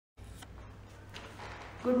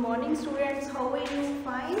Good morning students, how are you?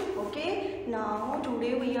 Fine? Okay, now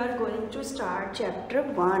today we are going to start chapter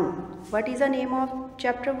 1. What is the name of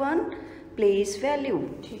chapter 1? Place value.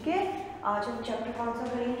 ठीक है, आज हम chapter कौन सा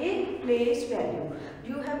करेंगे? Place value.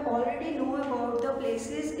 You have already know about the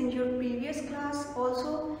places in your previous class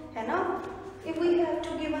also, है ना? If we have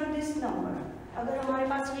to given this number, अगर हमारे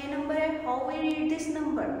पास ये नंबर है, how we read this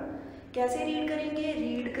number? कैसे रीड करेंगे?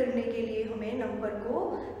 रीड करने के लिए हमें नंबर को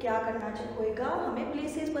क्या करना होगा? हमें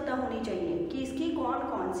प्लेसेस पता होनी चाहिए कि इसकी कौन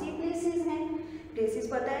कौन सी प्लेसेस हैं. प्लेसेस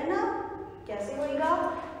पता है ना? कैसे होगा?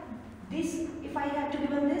 This if I have to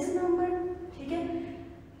given this number, ठीक है,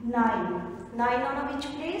 9 on which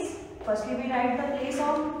place? Firstly we write the place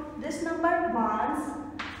of this number. Once,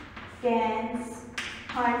 tense,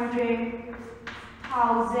 100,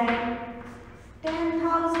 1000,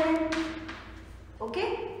 10,000. Okay,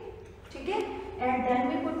 ठीक है. And then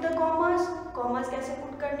we put the commerce. Commerce कैसे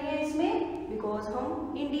पुट करनी है इसमें? बिकॉज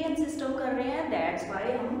हम Indian system कर रहे हैं, दैट्स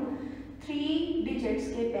वाई हम 3 डिजिट्स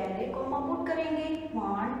के पहले कॉमा पुट करेंगे.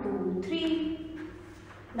 1 2 3.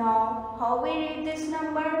 Now how we read this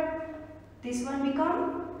number? This one become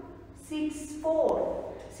 64.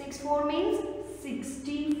 64 means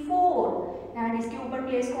 64 and इसके ऊपर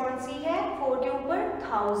प्लेस कौन सी है? 4 के ऊपर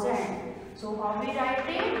 1000. So how we write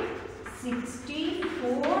it?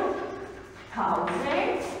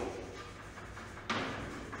 64,000.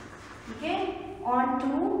 Okay, on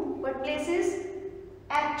to what places?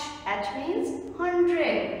 H. H means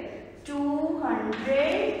 100. 200,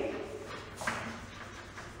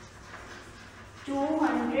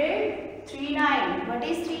 39. What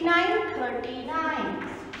is 39? 39.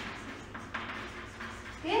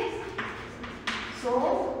 Okay. So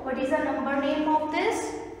what is the number name of this?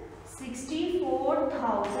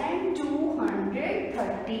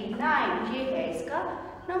 64,239. ये है इसका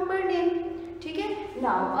number name. ठीक है.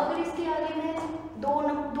 नाउ अगर इसके आगे मैं दो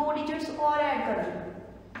डिजिट्स और ऐड कर दूं,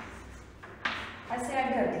 ऐसे ऐड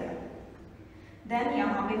कर दिया, देन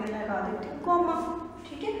यहाँ पे मैं लगा देती हूँ कॉमा.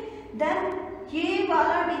 ठीक है. देन ये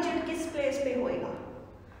वाला डिजिट किस प्लेस पे होएगा?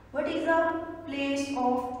 What is the place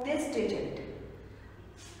of this digit?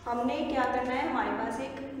 हमने क्या करना है? हमारे पास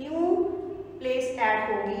एक न्यू प्लेस ऐड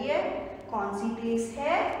हो गई है. कौन सी प्लेस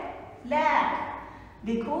है? लैक.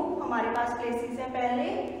 देखो हमारे पास प्लेसेस हैं पहले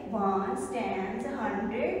वंस, टेंस,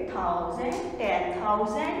 100, 1000,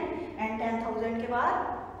 10,000 एंड 10,000 के बाद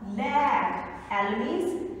लैक. L means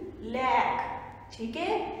lack. ठीक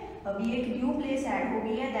है. अभी एक न्यू प्लेस ऐड हो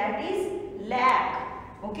गई है, that is lack.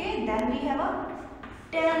 Okay. Then we have a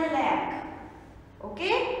 10 lakh.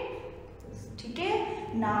 Okay. ठीक है.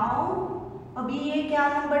 नाउ अभी ये क्या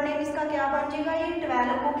नंबर नेम इसका क्या बन जाएगा? ये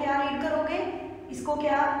 12 को क्या रीड करोगे? इसको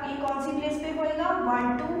क्या, ये कौन सी प्लेस पे होएगा? 1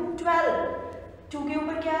 to 12. 2 के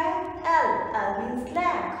ऊपर क्या है? L. L means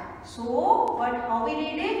lakh. So but how we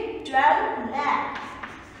read it? 12 lakh.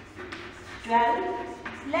 12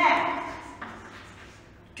 lakh.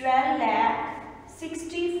 12 lakh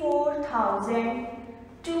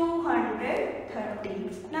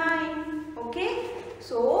 64,239. Okay.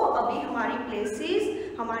 सो अभी हमारी प्लेसेस,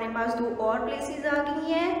 हमारे पास 2 और प्लेसेस आ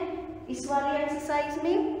गई हैं इस वाली एक्सरसाइज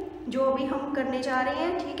में जो अभी हम करने जा रहे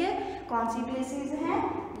हैं. ठीक है. कौन सी प्लेसेस हैं?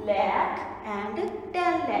 Lack and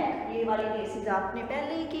 10 lakh. ये वाली प्लेसेस आपने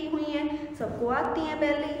पहले ही की हुई हैं, सबको आती हैं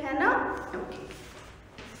पहले, है ना? Okay.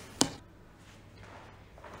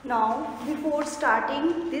 Now before starting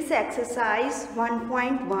this exercise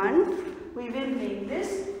 1.1 we will make this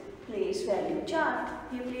place value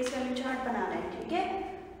chart. ये प्लेस वैल्यू चार्ट बनाना है. ठीक है.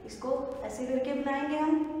 इसको ऐसे करके बनाएंगे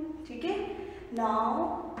हम. ठीक है. Now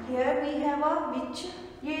here we have a विच,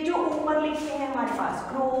 ये जो ऊपर लिखे हैं हमारे पास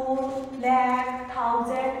क्रोर, लैक,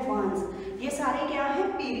 1000, वंस, ये सारे क्या है?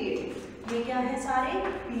 पीरियड. ये क्या है? सारे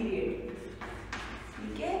पीरियड.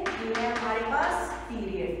 ठीक है. ये है हमारे पास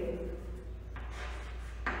पीरियड.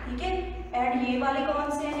 ठीक है. एंड ये वाले कौन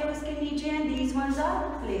से हैं जो इसके नीचे हैं? These ones are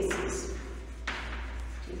places.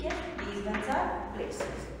 ठीक है. These ones are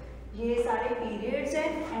places. ये सारे पीरियड्स हैं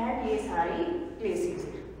एंड ये सारी प्लेसेस.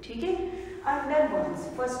 ठीक है. अंडर वंस,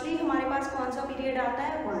 फर्स्टली हमारे पास कौन सा पीरियड आता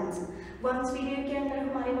है? वंस. वंस पीरियड के अंदर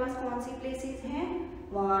हमारे पास कौन सी प्लेसेस हैं?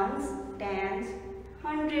 Once, tense,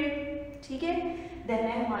 100. ठीक है. देन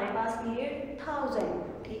है हमारे पास पीरियड 1000.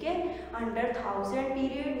 ठीक है. Under 1000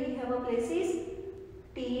 period we have a places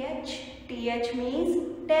TH. TH means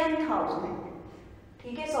 10,000.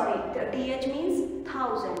 ठीक है. Sorry, TH means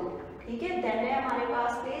 1000. ठीक है. देन है हमारे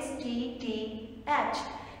पास प्लेस TTH.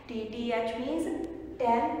 TTH means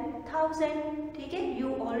 10,000. ठीक है. You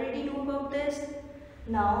already know about this.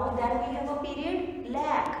 Now then we have a period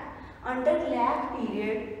lakh. Under lakh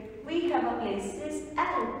period we have a places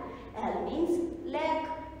L. L means lakh.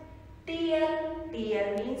 TL. TL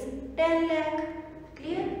means 10 lakh.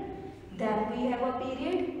 Clear? Then we have a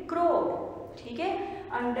period crore. ठीक है,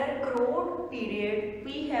 under crore period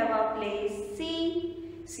we have a place C.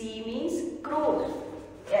 C means crore.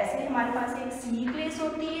 ऐसे हमारे पास एक C place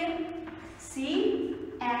होती है, C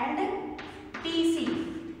and TC.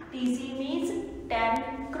 TC means 10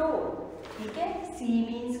 crore. ठीक है, C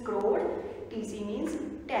means crore, TC means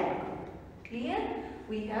 10 crore. Clear?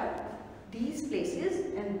 We have these places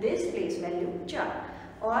and this place value chart.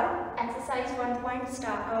 और exercise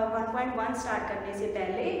 1.1 start करने से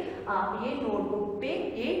पहले आप ये नोटबुक पे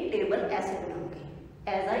ये टेबल ऐसे बनाओगे,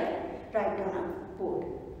 as I right on a board.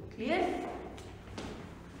 Clear?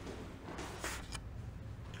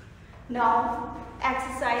 Now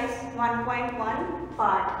exercise 1.1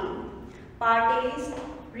 part A. Part A is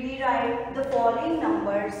rewrite the following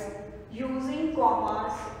numbers using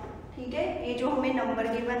commas. ठीक है, ये जो हमें नंबर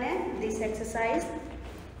गिवन है, दिस एक्सरसाइज,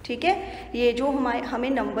 ठीक है, ये जो हमें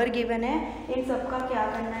नंबर गिवन है, इन सब का क्या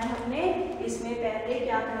करना है, हमने इसमें पहले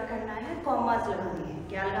क्या करना है, कॉमास लगानी है.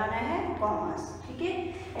 क्या लगाना है? कॉमास. ठीक है,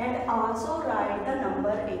 and also right the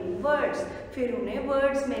number in words. फिर उन्हें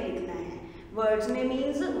वर्ड्स में लिखना है. वर्ड्स में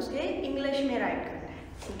मीन्स उसके इंग्लिश में राइट करना है.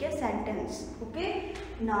 ठीक है, sentence. Okay,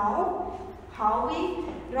 now how we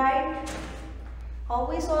write, how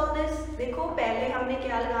we solve this. देखो, पहले हमने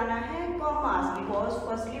क्या लगाना है, commas, because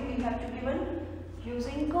firstly we have to given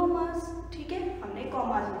using commas. ठीक है, हमने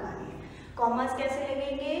कॉमास लगानी है. कॉमास कैसे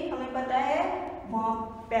लगेंगे, हमें पता है. वहाँ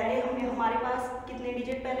पहले हमारे पास कितने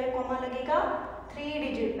डिजिट पहले कॉमा लगेगा, 3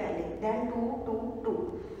 डिजिट पहले, देन 2 2 2.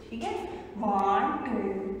 ठीक है, 1 2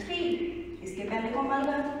 3, इसके पहले कॉमा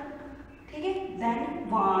लगा. ठीक है, देन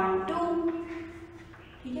 1 2.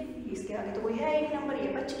 ठीक है, इसके आगे तो कोई है एक नंबर, ये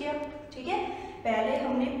बच गया. ठीक है, पहले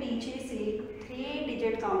हमने पीछे से 3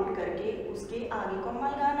 डिजिट काउंट करके उसके आगे कॉमा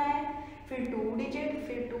लगाना है, फिर 2 डिजिट,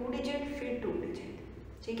 फिर 2 डिजिट, फिर 2 डिजिट.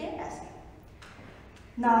 ठीक है, ऐसे.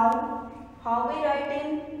 Now how we write in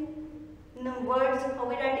words, how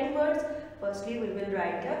we write in words. Firstly we will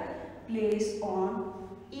write the place on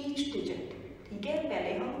each digit. ठीक है,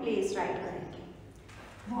 पहले हम प्लेस राइट करेंगे.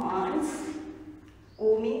 Once, O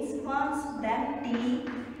means once, then T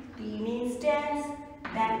means tens,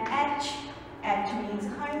 then H means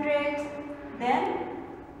hundreds, then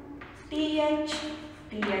TH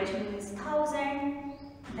means thousand,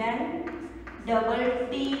 then double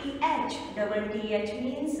TH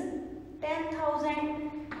means 10,000,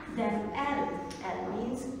 then L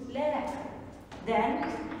means lakh, then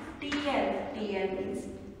TL means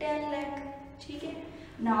 10 lakh. ठीक है,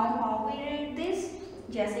 now how we read this.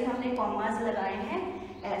 जैसे हमने commas लगाए हैं,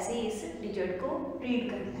 ऐसे इस digit को read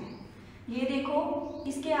करना है. ये देखो,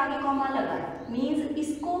 इसके आगे कॉमा लगा है, मीन्स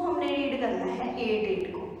इसको हमने रीड करना है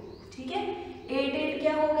 8 को. ठीक है, 8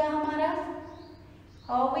 क्या हो गया हमारा,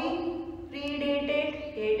 how we read 8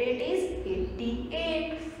 is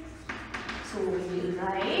 88. So we will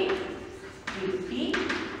write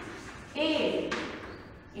 88.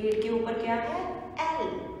 8 के ऊपर क्या है, L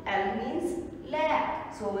means lakh.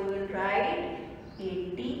 So we will write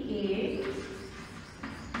 88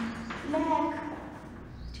 lakh.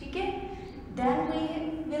 ठीक है, then we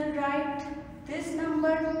will write this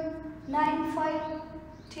number 95.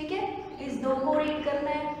 ठीक है, इस 2 को रीड करना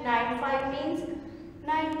है. 95 means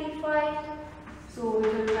 95. so we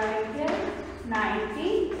will write here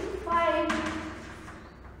 95.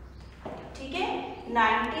 ठीक है,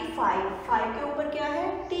 95. 5 के ऊपर क्या है,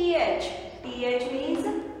 TH means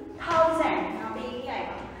 1000. यहाँ पे यही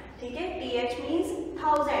आएगा. ठीक है, TH means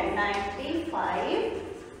 1000.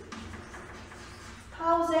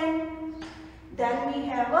 95,000. Then we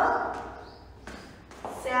have a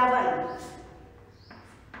 7.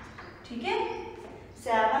 ठीक है,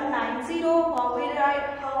 790. How we read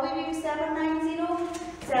 790?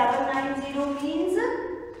 790 means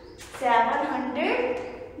 790.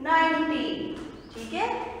 ठीक है,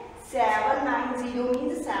 790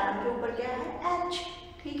 means 7 के ऊपर क्या है, H.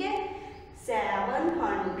 ठीक है,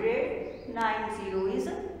 790 is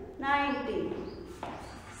 90.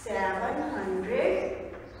 790.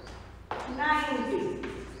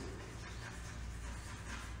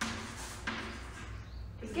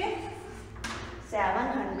 ठीक है,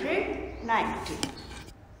 790.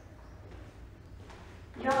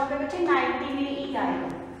 यहाँ पे बच्चे 90 में ही आएगा.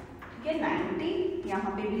 ठीक है, 90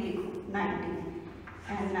 यहाँ पे भी लिखो, 90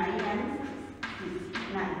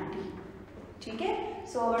 90. ठीक है,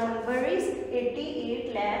 so our number is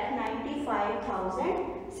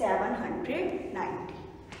 88,95,790.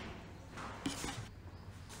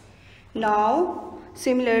 Now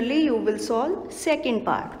similarly you will solve second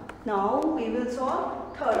part. Now we will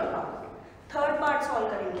solve third part. Third part solve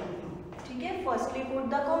करेंगे. ठीक है, firstly put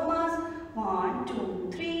the commas 1 2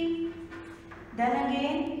 3.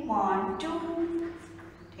 again 1 2.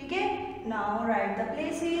 ठीक है. Now write the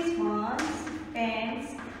places. Ones, tens,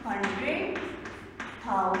 100,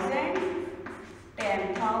 1000,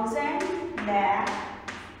 10,000, lakh,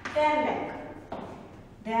 10 lakh.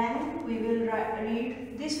 Then we will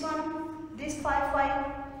read this one, this 5 5,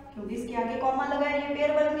 क्योंकि इसके आगे comma लगा है, ये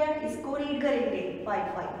पेयर बन गया. इसको रीड करेंगे 5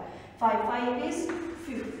 5. 5 5 is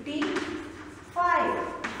 55.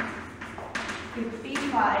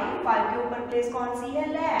 55. 5 के ऊपर प्लेस कौन सी है?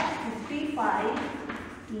 Lakh. 55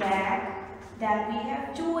 lakh. Then we have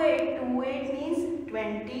 28. 28 means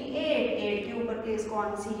 28. 8 के ऊपर प्लेस कौन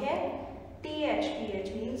सी है? TH. TH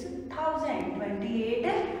means 1000.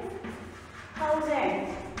 28,000.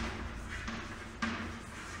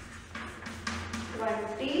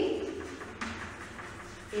 28,000.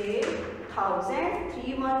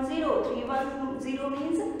 310. 310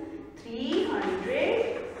 means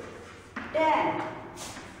 310.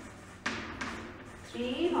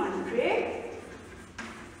 310.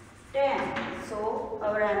 So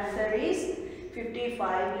our answer is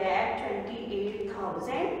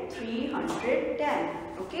 55,28,310.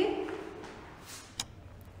 Okay.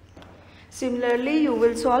 Similarly, you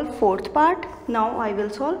will solve fourth part. Now I will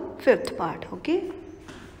solve fifth part. Okay.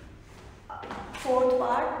 Fourth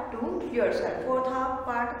part do yourself. Fourth half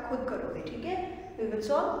part खुद करोगे. ठीक है. We will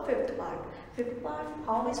solve fifth part. Fifth part,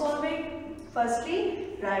 how we solve it? Firstly,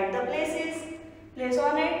 write the places. Place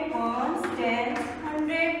on it. Ones, tens,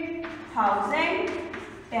 100, 1000,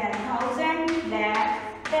 10,000, lakh,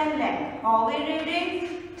 10 lakh. How we read it?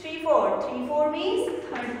 3 4. 3 4 means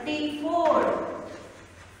 34.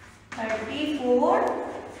 34.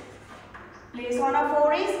 Place on a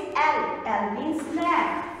 4 is L. L means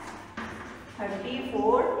lakh.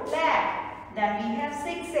 34 lakh. Then we have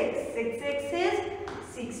 6 6. 6 6 is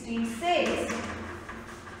 66.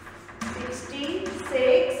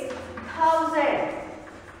 66,000.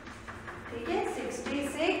 ठीक है.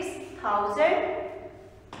 66,000.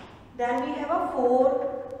 Then we have a 4.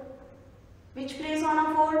 Which place on a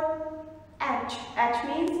 4? H. H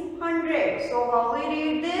means 100. So how we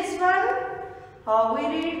read this one? How we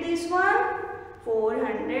read this one?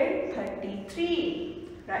 433.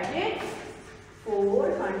 Write it.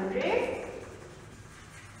 433.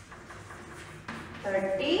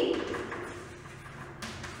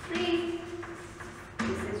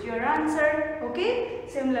 This is your answer. Okay.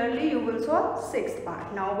 Similarly, you will solve sixth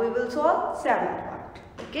part. Now we will solve seventh part.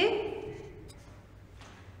 Okay.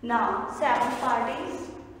 Now seventh part is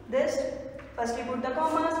this. Firstly, put the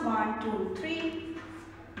commas. 1 2 3.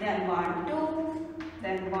 Then 1 2.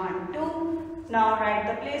 Then 1 2. Now write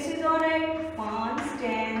the places on it. Ones,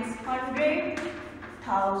 tens, 100,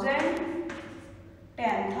 1000,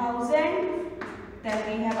 10,000. Then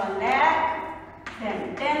we have a lakh.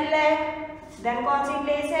 Then 10 lakh. Then कौन सी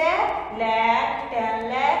place है? lakh, 10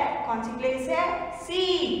 lakh. कौन सी place है? C.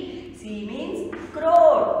 C means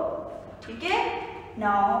crore. ठीक है.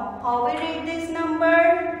 Now how we read this number?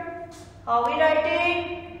 How we write it?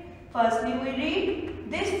 Firstly we read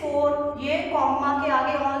this 4. ये comma के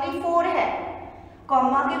आगे only 4 है.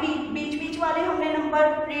 कॉमा के बीच वाले हमने नंबर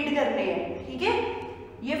रीड करने हैं. ठीक है.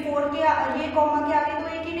 ये 4 के ये कॉमा के आगे तो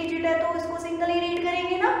एक ही डिजिट है, तो इसको सिंगल ही रीड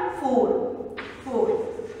करेंगे ना. 4.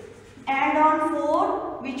 And on 4,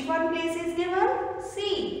 which one place is given? C.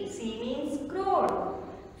 C means crore.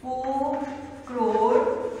 4 crore.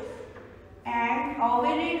 And how we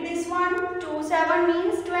read this one? 27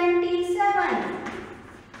 means 27.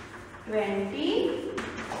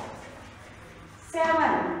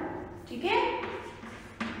 27. ठीक है.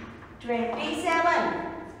 27.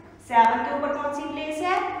 7 के ऊपर कौन सी प्लेस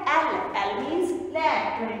है? L. L means lakh.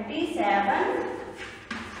 27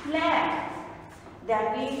 lakh. Then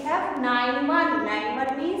we have 91.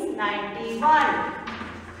 91 means 91.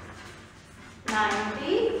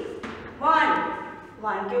 91.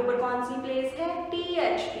 1 के ऊपर कौन सी प्लेस है?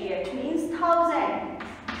 TH. TH means 1000.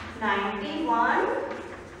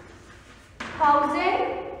 91,000.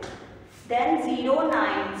 Then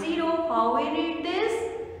 090. How we read this?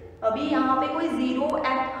 अभी यहाँ पे कोई 0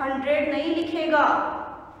 at 100 नहीं लिखेगा.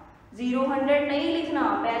 0 100 नहीं लिखना.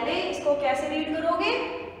 पहले इसको कैसे रीड करोगे?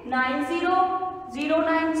 90.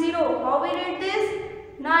 090. How we read this?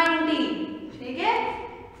 90. ठीक है.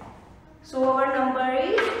 So our number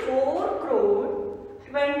is 4 crore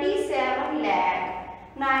 27 lakh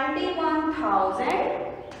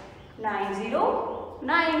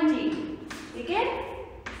 91,9090. ठीक है.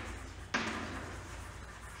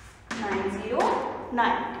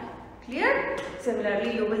 9090. Clear?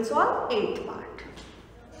 Similarly, you will solve 8th part.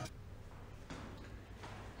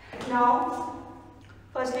 Now,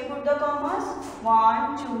 firstly put the commas.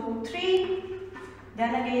 1 2 3.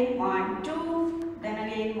 Then again 1 2. then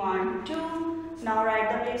again 1 2. Now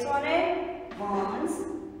write the place on it. Ones,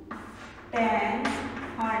 tens,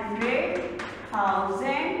 hundred,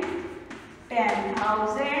 thousand,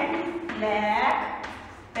 10,000, lakh,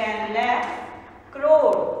 10 lakh,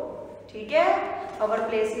 crore. ठीक है, our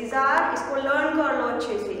places are, इसको learn कर लो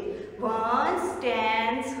अच्छे से. Ones,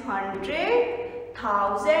 tens, hundred,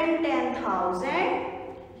 thousand, 10,000,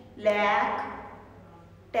 lakh,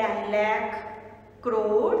 10 lakh,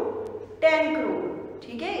 crore, 10 crore.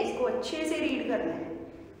 ठीक है, इसको अच्छे से रीड करना है.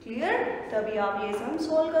 क्लियर? तभी आप ये सम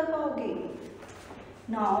सोल्व कर पाओगे.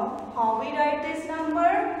 Now how we write this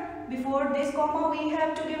number? Before this comma we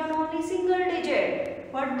have to give an only single digit.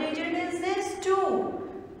 What digit is this? 2.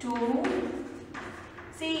 2.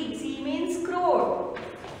 C means crore.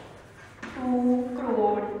 2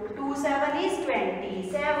 crore. 2 7 is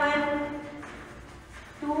 27.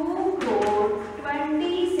 2 crore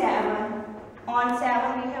 27. On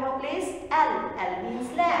 7 we have a place L. L means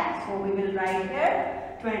lakh. So we will write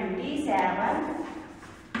here 27.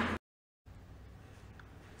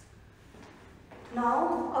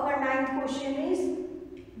 Now our ninth question is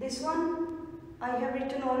this one. I have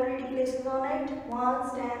written already places on it.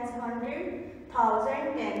 Ones, tens, 100,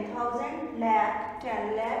 1,000, 10,000, lakh,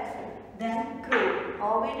 10 lakh, then crore.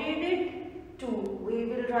 How we read it? 2. We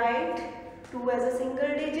will write 2 as a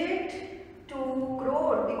single digit. 2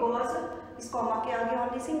 crore because इस comma के आगे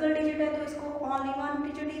only single digit है तो इसको only one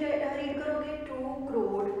digit ही read करोगे. 2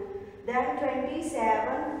 crore. Then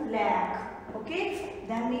 27 lakh. Okay.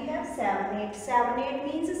 Then we have 78. 78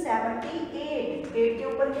 means 78. 8 के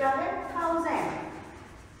ऊपर क्या है? 1000.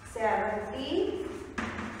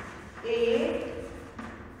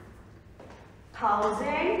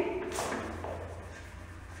 78,000.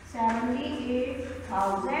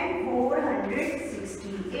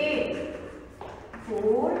 78,468.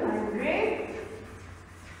 400.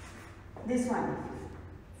 This one.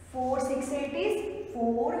 468 is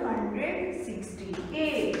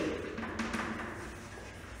 468.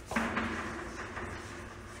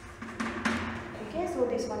 Okay, so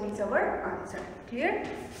this one is our answer. Clear?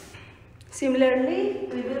 Similarly,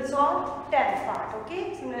 we will solve 10th part. Okay,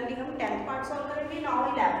 similarly हम 10th part solve करेंगे. Now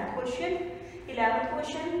 11th question. 11th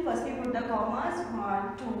question. First we put the commas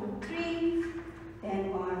 1 2 3,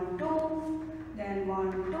 then 1 2, then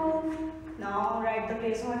 1 2. Now write the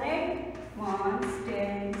place on it. Ones,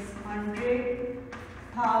 tens, 100,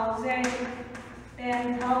 1,000,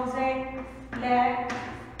 10,000, lakh,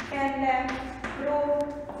 10 lakh, crore.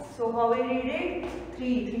 So how we read it?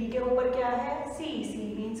 3 के ऊपर क्या है? C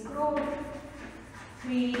means crore.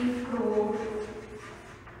 3 crore.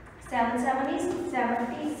 7 is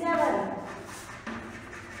 77.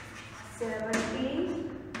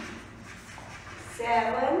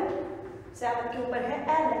 77. 7 के ऊपर है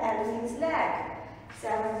L means lakh.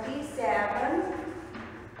 77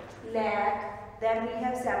 lakh. Then we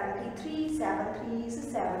have 73. 73 is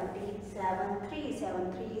 70. 73 is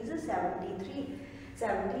 73.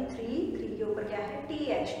 73. 3 के ऊपर क्या है?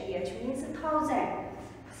 TH means 1000.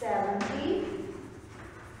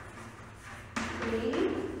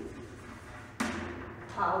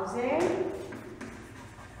 73,000.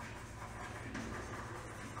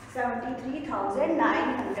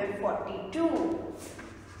 73,942.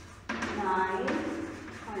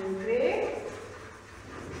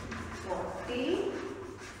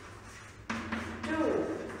 942.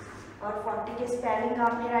 और 40 के स्पेलिंग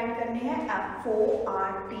आपने राइट करने हैं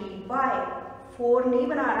FORTY. 4 नहीं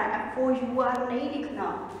बनाना, FOUR नहीं लिखना.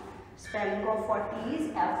 Spelling of 40 is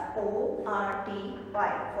FORTY.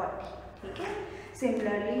 40. ठीक है.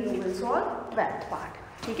 Similarly you will solve 12th part.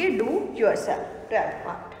 ठीक है. Do yourself 12th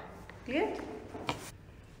part. Clear?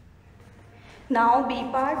 Now B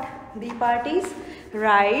part is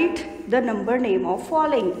write the number name of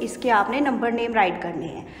following. इसके आपने नंबर नेम राइट करने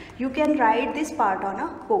हैं. You can write this part on a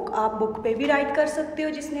book. आप book पे भी right कर सकते हो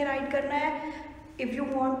जिसने राइट करना है. If you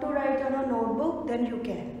want to write on a notebook then you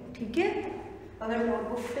can. ठीक है. अगर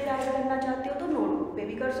नोटबुक पे राइट करना चाहते हो तो नोटबुक पे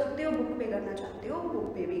भी कर सकते हो, बुक पे करना चाहते हो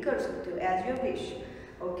बुक पे भी कर सकते हो, as you wish.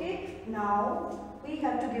 Okay. Now we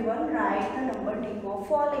have to give one write the number name of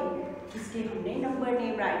following. इसके हमने नंबर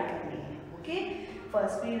नेम राइट करने हैं. Okay.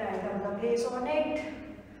 First we write on the place on it.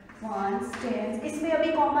 Ones, tens. इसमें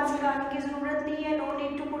अभी कॉमास लगाने की जरूरत नहीं है. No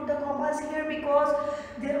need to put the commas here because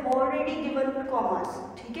there already given commas.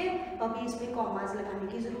 ठीक है. अभी इसमें कॉमास लगाने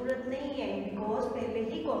की जरूरत नहीं है बिकॉज पहले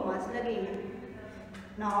ही कॉमास लगे हैं.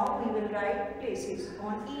 Now we will write places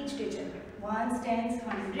on each digit. Ones, tens,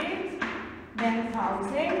 100, then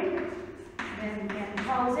 1,000, then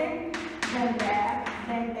 10,000, then lakh,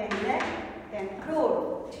 then 10 lakh, then crore.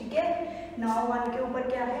 ठीक है. Now 1 के ऊपर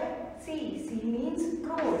क्या है? C means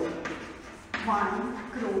crore. 1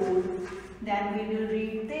 crore. Then we will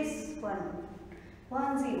read this one.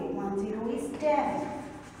 1 0. 1 0 is 10.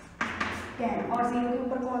 10 और 0 के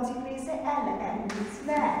ऊपर कौन सी प्लेस है? L. L means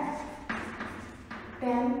lakh.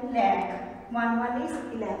 10 lakh. 1 1 is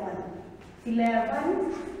 11. 11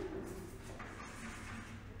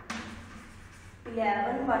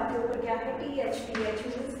 1 के ऊपर क्या है? TH. TH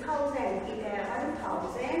means 1000.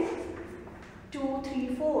 11,000. 2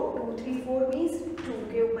 3 4. 2 3 4 means 2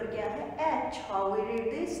 के ऊपर क्या है? H. How we read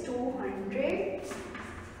this? 200.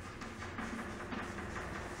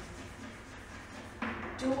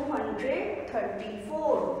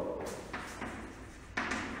 234.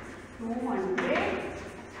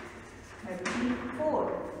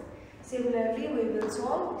 234. Similarly, we will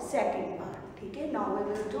solve second part. ठीक है? Now we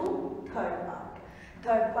will do third part.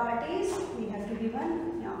 Third part is we have to given.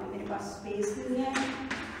 यहाँ पे मेरे पास space नहीं है.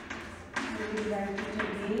 We will write it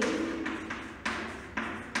again.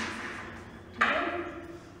 ठीक है?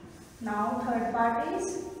 Now third part is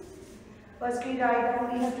first we write down.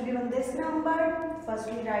 We have to given this number. First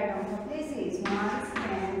we write down the places. Ones,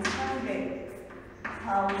 tens, 100,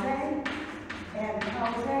 1000,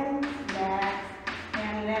 10,000, lakh,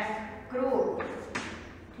 10 lakh, crore.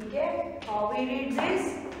 ठीक है? How we read this?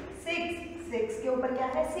 6. 6 के ऊपर क्या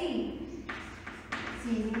है? C. C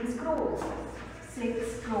means crore. 6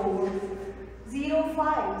 crore. 0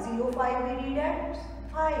 5. 0 5 we read at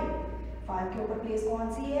 5. 5 के ऊपर place कौन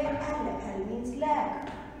सी है? L. L means lakh.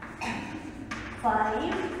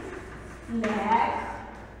 5 lakh.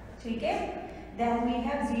 ठीक है? Then we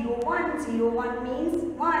have 0 1. 0 1 means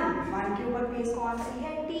 1. 1 के ऊपर प्लेस कौन सी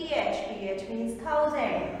है? TH. TH means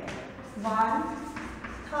 1000.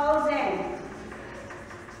 1000.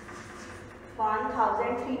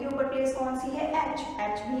 1000. 3 के ऊपर प्लेस कौन सी है? H.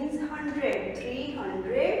 H means 100.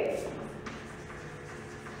 300.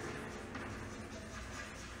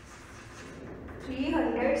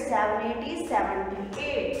 300. 780.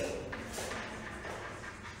 78.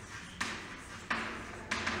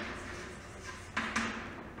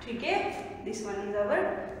 ठीक है? This one is our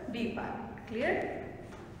B part. Clear?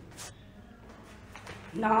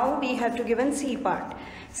 Now we have to given C part.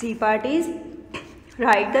 C part is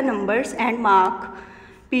write the numbers and mark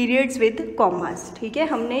periods with commas. ठीक है?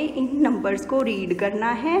 हमने इन numbers को read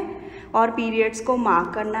करना है और periods को mark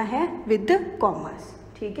करना है with commas.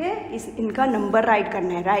 ठीक है? इनका number write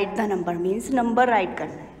करना है. Write the number means number write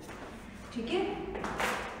करना है. ठीक है?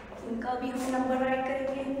 इनका भी हम नंबर राइट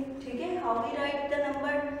करेंगे. ठीक है? How we write the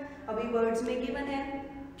number? अभी वर्ड्स में गिवन है.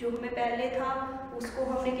 जो हमें पहले था उसको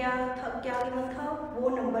हमने क्या गिवन था? वो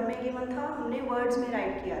नंबर में गिवन था, हमने वर्ड्स में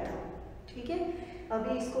राइट किया था. ठीक है?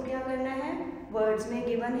 अभी इसको क्या करना है? वर्ड्स में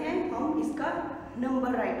गिवन है, हम इसका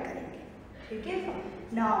नंबर राइट करेंगे. ठीक है?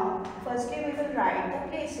 Now firstly we will write the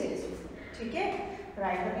places. ठीक है?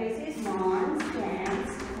 Right the places. Once, tense,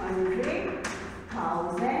 100,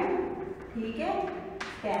 1000. ठीक है?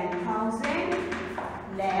 10,000,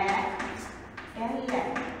 lakh, 10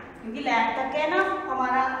 lakh. क्योंकि lakh तक है ना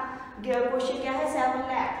हमारा क्वेश्चन क्या है? 7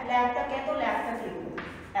 lakh. lakh तक है तो lakh तक लिखो.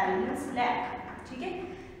 L means lakh. ठीक है?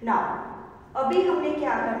 नाउ अभी हमने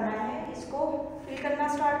क्या करना है? इसको फिल करना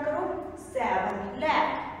स्टार्ट करो. 7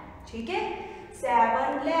 lakh. ठीक है? 7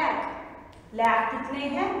 lakh. lakh कितने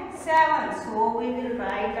हैं? 7. So we will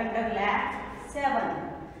write under lakh 7.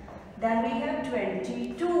 Then we have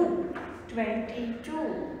 22.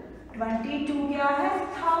 22 क्या है?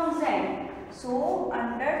 1000. So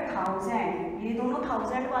under 1000. ये दोनों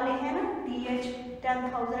 1000 वाले हैं ना? TH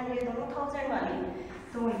 10,000. ये दोनों 1000 वाले हैं.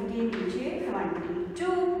 तो इनके नीचे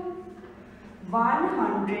 22.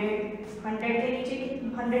 100. 100 के नीचे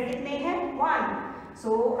 100 कितने हैं? 1.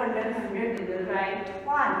 So under 100 we will write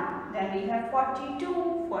 1. Then we have 42.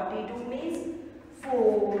 42 means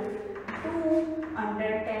 4. 2.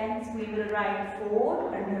 Under tens we will write 4.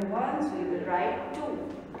 Under ones we will write 2.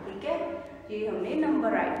 ठीक है? ये हमने नंबर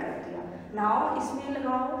राइट कर दिया. नाउ इसमें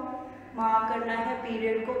लगाओ. मार्क करना है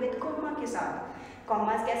पीरियड को विद कॉमा के साथ.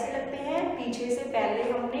 कॉमास कैसे लगते हैं? पीछे से पहले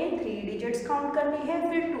हमने 3 डिजिट्स काउंट करनी है,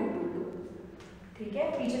 फिर 2 2 2. ठीक है?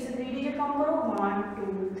 पीछे से 3 डिजिट काउंट करो. 1 2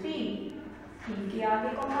 3. 3 के आगे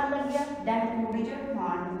कॉमा लग गया. देन 2 डिजिट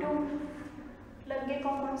 1 2 लग गए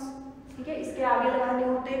कॉमास. ठीक है? इसके आगे लगाने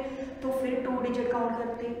होते तो फिर 2 डिजिट काउंट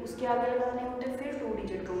करते. उसके आगे लगाने होते फिर 2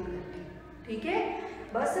 डिजिट काउंट करते. ठीक है?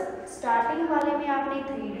 बस स्टार्टिंग वाले में आपने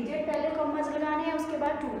 3 डिजिट पहले कॉमास लगाने हैं, उसके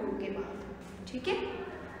बाद 2 2 के बाद. ठीक है?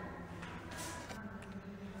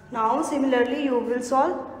 Now similarly you will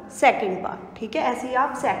solve second part. ठीक है? ऐसे ही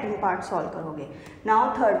आप सेकेंड पार्ट सॉल्व करोगे. Now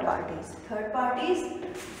third part is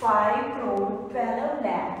 5 crore 12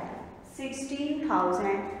 lakh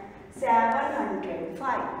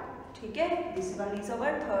 16,705. ठीक है, this one is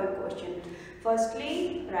our third question. Firstly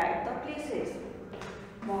right the places.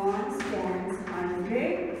 Ones, tens, 100,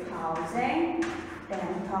 1000,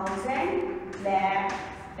 10,000, lakh,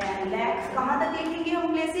 10 lakhs. कहाँ तक लिखेंगे हम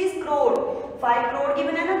प्लेसेस? करोड़. 5 करोड़ की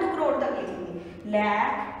बना ना तो करोड़ तक लिखेंगे.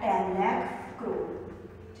 lakh, 10 lakh, crore.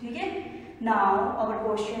 ठीक है. Now our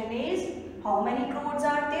question is how many crores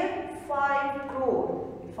are there? 5 crore.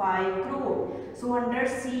 5 crore. So under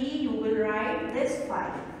C you will write this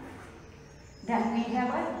 5. Then we have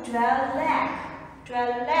a 12 lakh.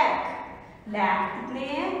 12 lakh. lakh कितने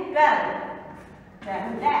हैं?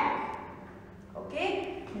 12 lakh. ओके.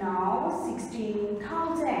 नाउ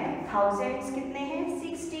 16,000. thousands कितने हैं?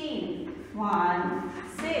 16. 1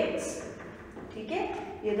 6. ठीक है,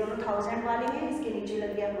 ये दोनों 1000 वाले हैं. इसके नीचे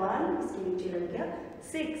लग गया 1, इसके नीचे लग गया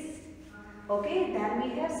 6. Okay. Then we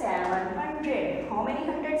have 700. How many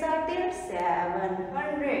hundreds are there?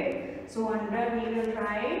 700. So under we will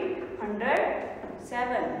write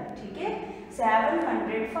 107. ठीक है.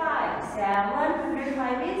 705.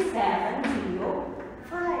 705 is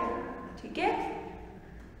 705. ठीक है.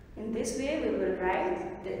 In this way we will write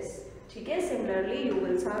this. ठीक है. Similarly you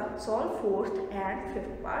will solve fourth and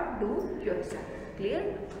fifth part. Do yourself. Clear?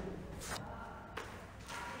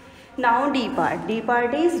 Now D part. D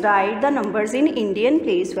part is write the numbers in Indian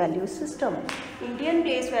place value system. Indian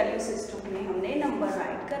place value system में हमने number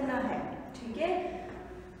write करना है. ठीक है.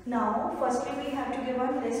 Now firstly we have to give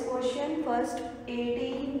on this question. First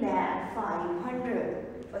 18 lakh 500.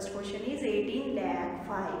 First question is 18 lakh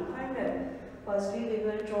 500. Firstly we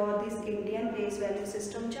will draw this Indian place value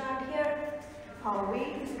system chart here. How we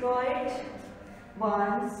draw it?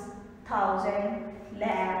 Ones, thousand,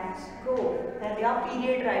 lakhs, crore. पहले आप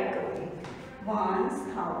period write करोगे. Ones,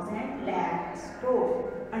 thousand, lakhs, crore.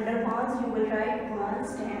 Under ones you will write ones,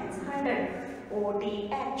 tens, 100.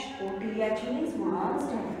 OTH. OTH means ones,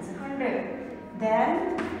 tens, 100. Then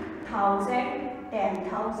 1000,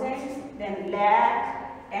 10,000. Then lakh,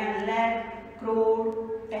 10 lakh, crore,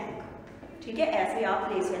 10. ठीक है. ऐसे आप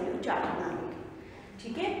place value chart बनाएंगे.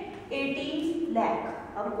 ठीक है. 18 lakh.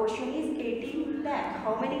 Our question is 18 lakh.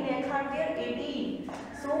 How many lakh are there? 18.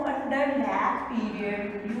 So under lakh period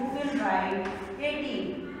you will write 18.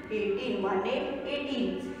 18 1 8 18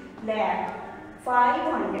 lakh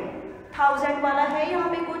 500. 1000 वाला है यहाँ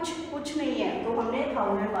पे कुछ नहीं है तो हमने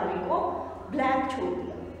 1000 वाले को ब्लैंक छोड़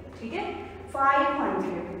दिया. ठीक है.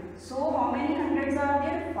 500. So how many hundreds are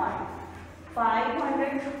there? 5.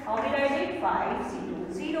 500. How we write it?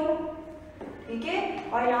 500. ठीक है.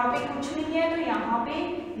 और यहाँ पे कुछ नहीं है तो यहाँ पे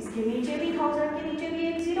इसके नीचे भी 1000 के नीचे भी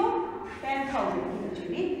 1 0, 10,000 के नीचे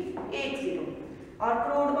भी 1 0. और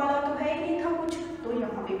करोड़ वाला तो है ही नहीं था कुछ तो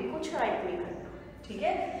यहाँ पे भी कुछ राइट नहीं करना. ठीक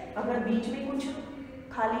है. अगर बीच में कुछ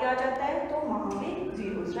खाली आ जाता है तो वहाँ पे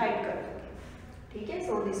जीरोस राइट कर दोगे. ठीक है.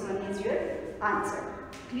 So this one is your answer.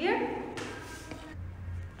 Clear?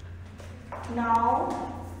 Now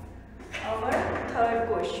our third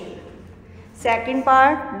question. Second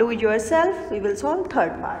part do yourself. We will solve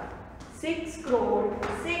third part. 6 crore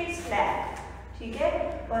 6 lakh. ठीक है.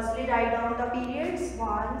 Firstly write down the periods.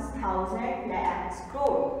 ones, thousand, lakhs,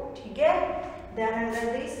 crore. ठीक है. Then under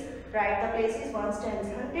this write the places. ones, tens,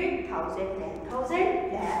 100, 1000, 10,000,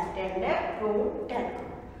 lakh, 10 lakh, crore, 10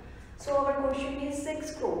 crore. So our question is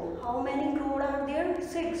 6 crore. How many crore are there?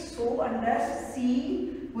 6. So under C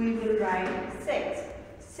we will write 6.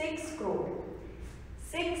 6 crore.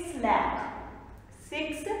 6 lakh.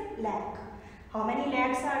 6 lakh. How many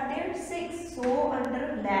lakhs are there? 6. So under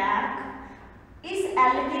lakh इस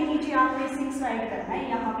L के नीचे आपने 6 right करना है.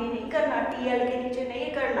 यहाँ पे नहीं करना. TL के नीचे नहीं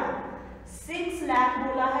करना. 6 लाख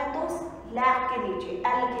बोला है तो लाख के नीचे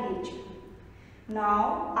L के नीचे. नाउ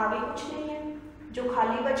आगे कुछ नहीं है. जो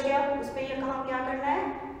खाली बच गया उस पे ये कहाँ क्या करना है?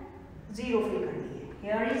 जीरो फिल करनी है.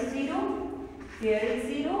 Here is 0. Here is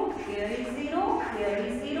 0, here is 0, here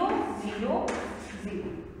is 0, 0, 0.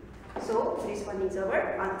 So this one is our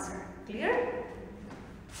answer. Clear?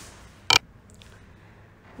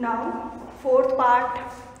 Now fourth part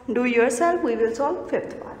do yourself. We will solve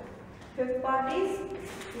fifth part. Fifth part is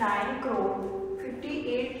 9 crore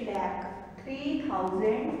 58 lakh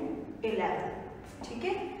 3,011. ठीक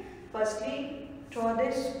है. Firstly draw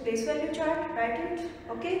this place value chart. Write it.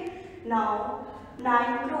 Okay. Now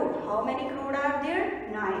 9 crore. How many crore are there?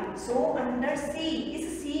 9. So under C, इस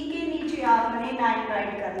C के नीचे आपने 9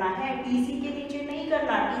 right करना है. TC के नीचे नहीं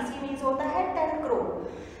करना. TC मीन्स होता है 10 crore.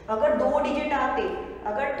 अगर 2 डिजिट आते,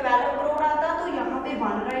 अगर 12 crore आता तो यहाँ पे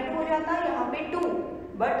 1 राइट हो जाता, यहाँ पे 2.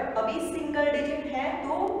 बट अभी सिंगल डिजिट है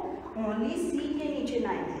तो ओनली C के नीचे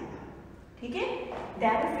 9 है. ठीक है.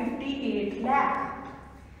 Then 58 lakh.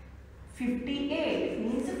 58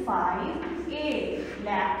 मीन्स 58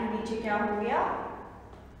 लाख के नीचे क्या हो गया,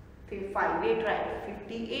 फिर 58 राइट,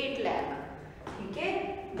 58 लाख, ठीक है।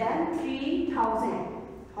 Then 3000,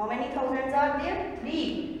 how many thousands are there,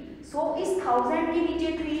 3, सो इस 1000 के नीचे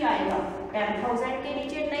 3 आएगा, 10,000 के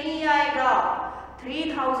नीचे नहीं आएगा,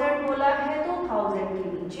 3000 बोला है तो 1000 के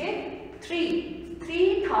नीचे 3,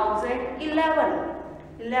 3011,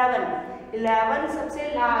 11 सबसे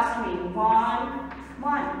लास्ट में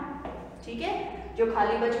 1, ठीक है, जो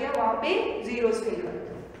खाली बच गया वहां पे zeros फिल कर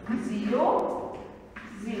दो, 0,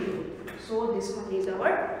 0, so this one is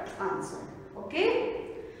our answer. Okay,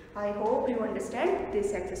 I hope you understand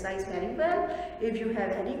this exercise very well. If you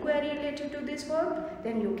have any query related to this work,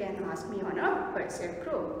 then you can ask me on our WhatsApp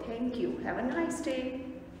group. Thank you. Have a nice day.